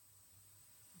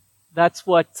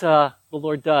the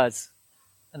Lord does.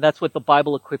 And that's what the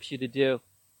Bible equips you to do.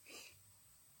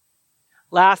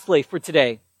 Lastly, for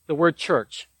today, the word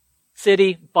church.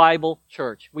 City Bible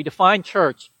Church. We define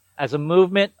church as a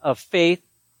movement of faith,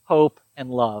 hope, and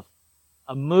love.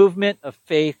 A movement of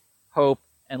faith, hope,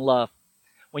 and love.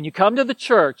 When you come to the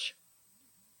church,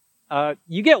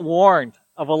 you get warned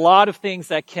of a lot of things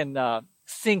that can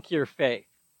sink your faith.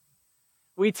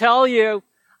 We tell you,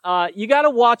 you got to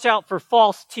watch out for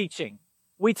false teaching.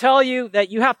 We tell you that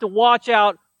you have to watch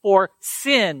out for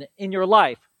sin in your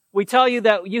life. We tell you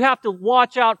that you have to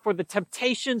watch out for the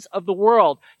temptations of the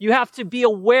world. You have to be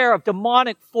aware of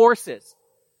demonic forces.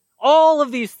 All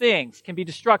of these things can be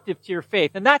destructive to your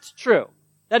faith, and that's true.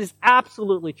 That is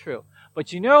absolutely true.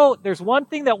 But there's one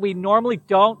thing that we normally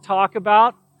don't talk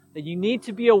about that you need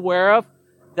to be aware of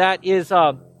that is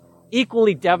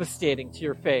equally devastating to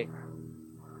your faith.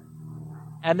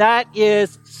 And that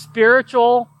is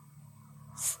spiritual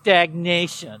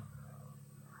stagnation.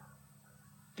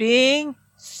 Being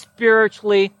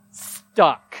spiritually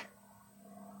stuck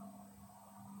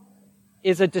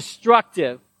is a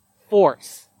destructive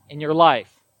force in your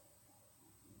life.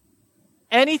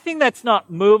 Anything that's not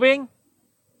moving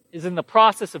is in the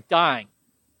process of dying.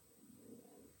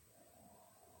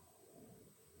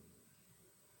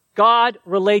 God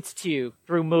relates to you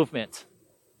through movement.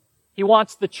 He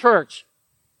wants the church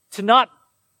to not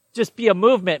just be a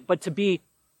movement, but to be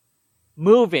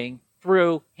moving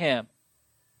through Him.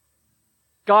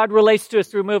 God relates to us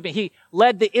through movement. He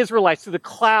led the Israelites through the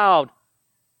cloud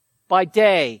by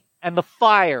day and the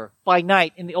fire by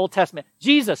night in the Old Testament.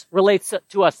 Jesus relates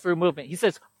to us through movement. He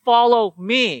says, follow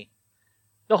me.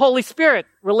 The Holy Spirit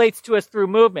relates to us through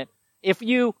movement. If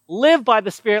you live by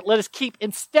the Spirit, let us keep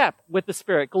in step with the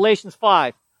Spirit. Galatians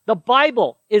 5. The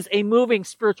Bible is a moving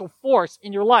spiritual force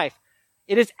in your life.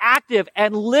 It is active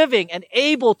and living and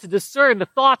able to discern the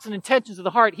thoughts and intentions of the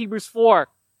heart. Hebrews 4.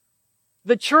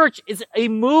 The church is a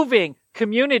moving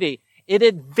community. It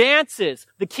advances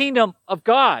the kingdom of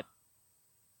God.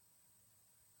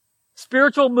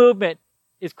 Spiritual movement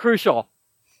is crucial.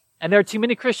 And there are too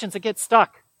many Christians that get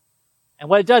stuck. And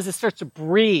what it does is it starts to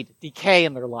breed decay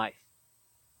in their life.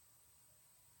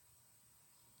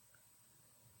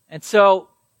 And so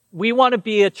we want to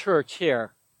be a church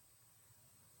here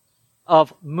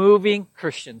of moving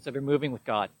Christians that are moving with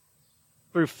God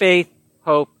through faith,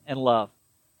 hope, and love.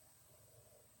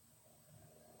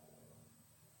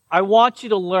 I want you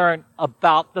to learn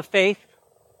about the faith,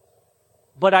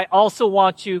 but I also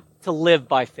want you to live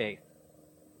by faith.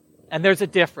 And there's a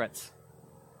difference.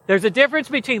 There's a difference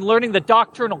between learning the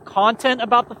doctrinal content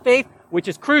about the faith, which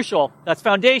is crucial, that's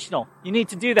foundational. You need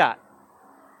to do that.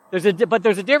 But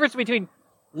there's a difference between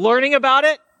learning about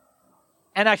it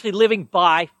and actually living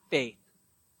by faith.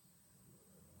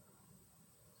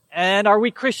 And are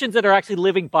we Christians that are actually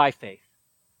living by faith?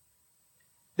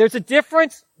 There's a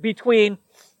difference between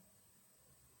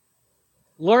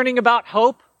learning about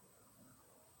hope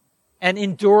and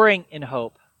enduring in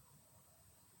hope.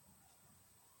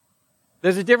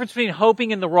 There's a difference between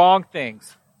hoping in the wrong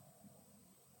things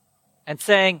and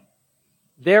saying,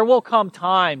 there will come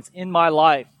times in my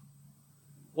life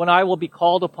when I will be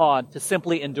called upon to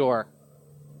simply endure,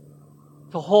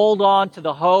 to hold on to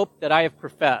the hope that I have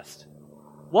professed.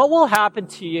 What will happen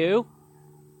to you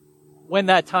when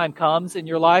that time comes in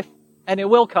your life? And it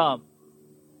will come.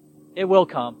 It will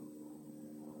come.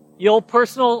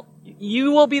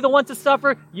 You will be the one to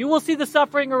suffer. You will see the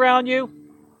suffering around you.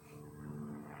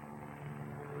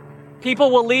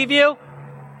 People will leave you.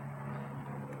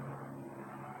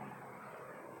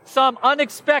 some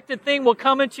unexpected thing will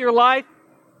come into your life.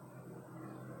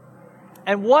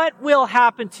 And what will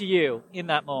happen to you in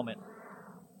that moment?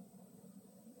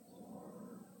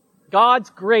 God's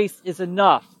grace is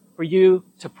enough for you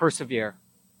to persevere.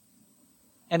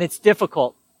 And it's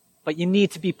difficult, but you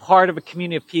need to be part of a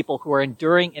community of people who are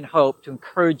enduring in hope to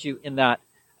encourage you in that.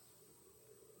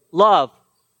 Love.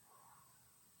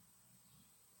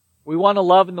 We want to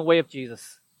love in the way of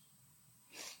Jesus.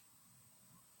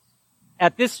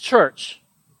 At this church,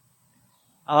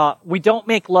 we don't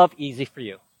make love easy for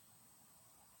you.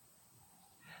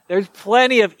 There's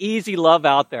plenty of easy love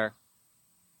out there.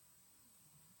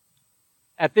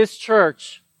 At this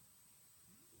church,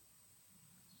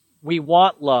 we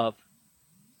want love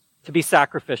to be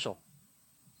sacrificial.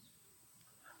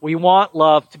 We want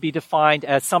love to be defined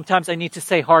as sometimes I need to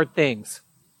say hard things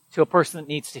to a person that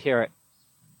needs to hear it.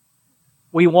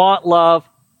 We want love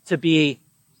to be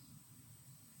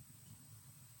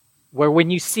where when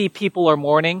you see people are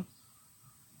mourning,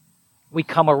 we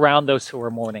come around those who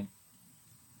are mourning.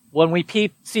 When we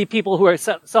see people who are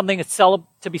something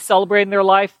to be celebrated in their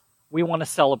life, we want to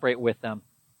celebrate with them.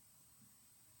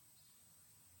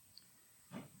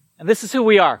 And this is who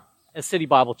we are as City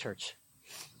Bible Church.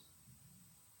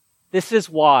 This is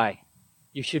why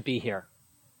you should be here.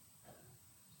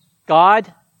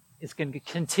 God is going to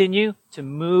continue to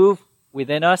move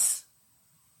within us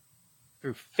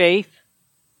through faith,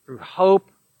 through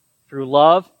hope, through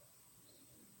love.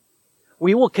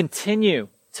 We will continue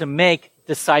to make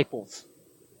disciples,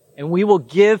 and we will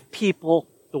give people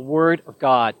the Word of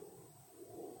God.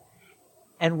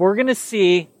 And we're going to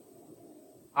see,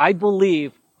 I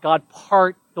believe, God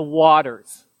part the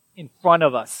waters in front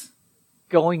of us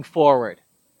going forward.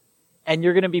 And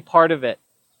you're going to be part of it.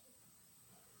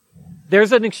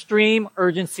 There's an extreme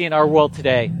urgency in our world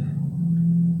today.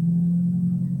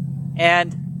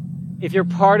 And if you're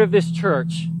part of this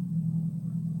church,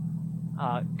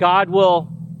 God will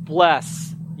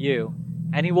bless you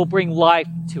and He will bring life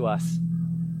to us.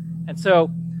 And so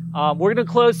we're going to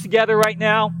close together right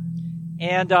now.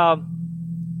 And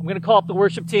I'm going to call up the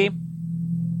worship team.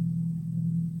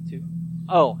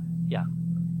 Call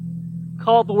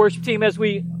up the worship team as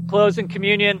we close in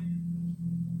communion.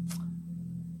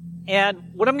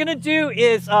 And what I'm going to do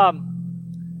is I'm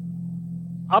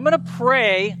going to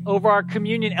pray over our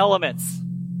communion elements.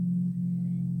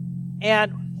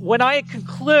 And when I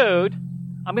conclude,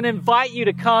 I'm going to invite you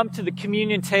to come to the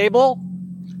communion table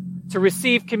to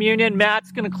receive communion.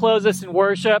 Matt's going to close us in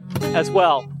worship as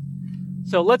well.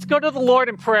 So let's go to the Lord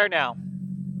in prayer now.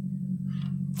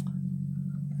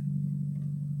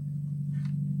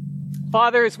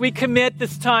 Father, as we commit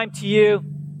this time to you,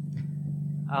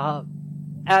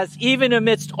 as even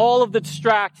amidst all of the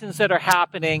distractions that are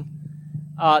happening,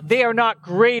 they are not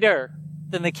greater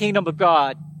than the kingdom of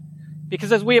God.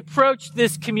 Because as we approach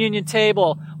this communion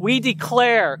table, we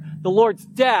declare the Lord's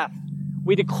death.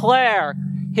 We declare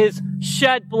His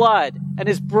shed blood and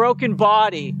His broken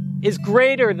body is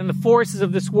greater than the forces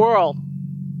of this world.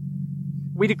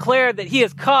 We declare that He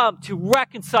has come to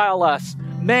reconcile us,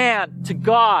 man, to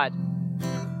God.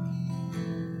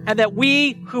 And that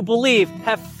we who believe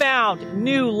have found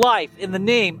new life in the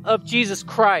name of Jesus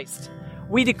Christ.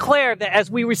 We declare that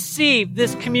as we receive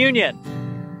this communion,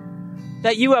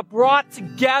 that you have brought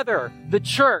together the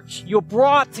church. You have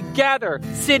brought together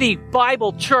City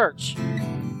Bible Church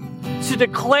to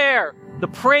declare the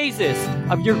praises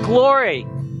of your glory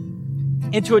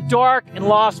into a dark and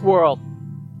lost world.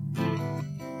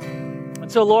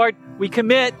 And so, Lord, we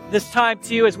commit this time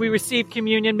to you as we receive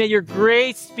communion. May your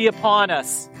grace be upon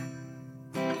us.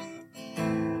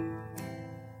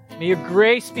 May your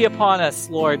grace be upon us,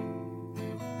 Lord.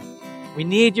 We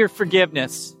need your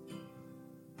forgiveness.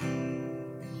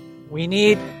 We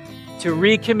need to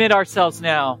recommit ourselves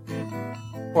now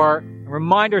or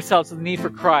remind ourselves of the need for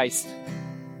Christ.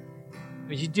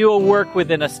 Would you do a work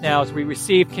within us now as we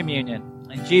receive communion?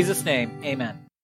 In Jesus' name, amen.